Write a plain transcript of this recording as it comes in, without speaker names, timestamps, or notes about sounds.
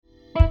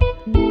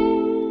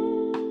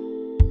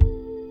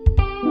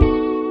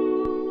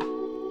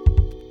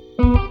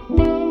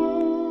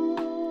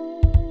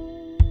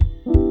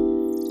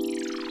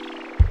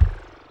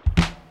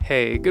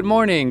Hey, good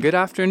morning, good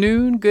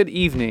afternoon, good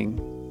evening.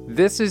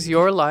 This is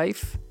your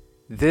life.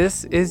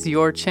 This is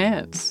your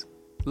chance.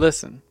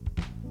 Listen.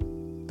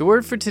 The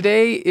word for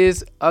today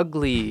is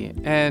ugly,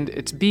 and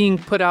it's being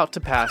put out to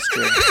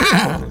pasture.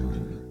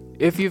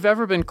 If you've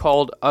ever been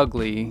called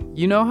ugly,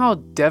 you know how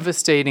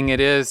devastating it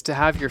is to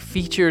have your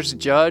features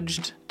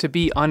judged to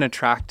be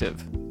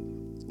unattractive.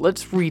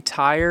 Let's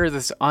retire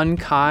this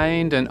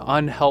unkind and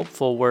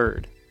unhelpful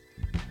word.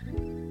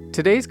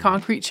 Today's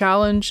concrete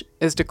challenge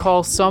is to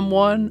call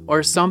someone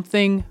or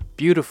something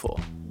beautiful.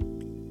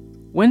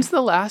 When's the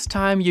last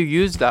time you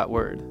used that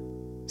word?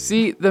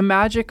 See, the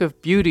magic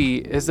of beauty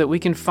is that we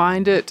can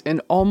find it in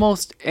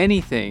almost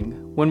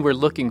anything when we're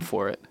looking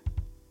for it.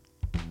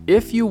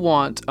 If you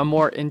want a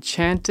more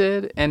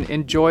enchanted and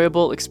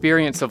enjoyable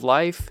experience of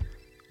life,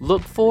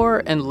 look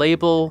for and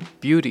label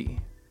beauty.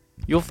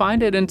 You'll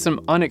find it in some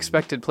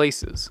unexpected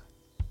places.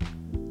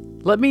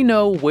 Let me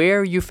know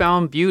where you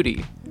found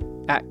beauty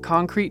at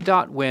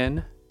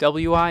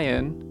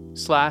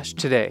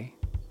concrete.win/today.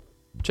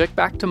 Check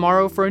back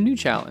tomorrow for a new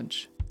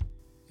challenge.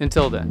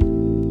 Until then.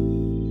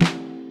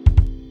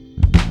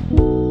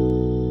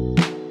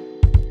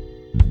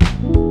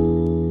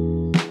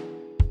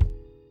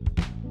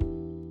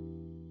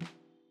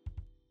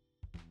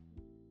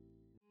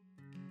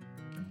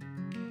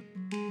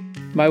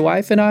 My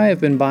wife and I have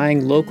been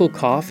buying local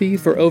coffee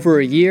for over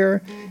a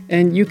year,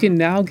 and you can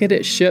now get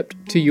it shipped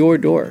to your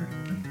door.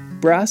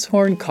 Brass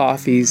Horn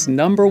Coffee's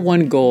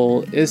 #1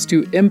 goal is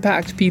to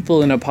impact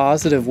people in a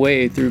positive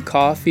way through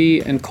coffee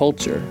and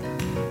culture.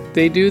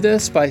 They do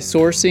this by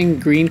sourcing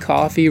green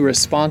coffee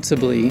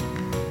responsibly,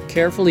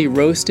 carefully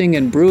roasting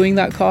and brewing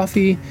that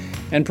coffee,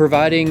 and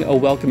providing a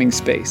welcoming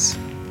space.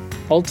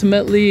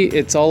 Ultimately,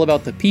 it's all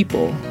about the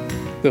people,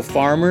 the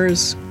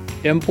farmers,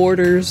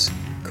 importers,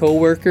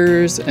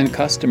 co-workers, and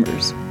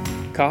customers.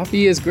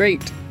 Coffee is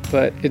great,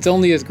 but it's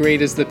only as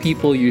great as the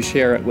people you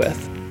share it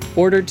with.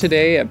 Order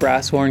today at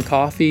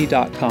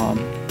brasshorncoffee.com.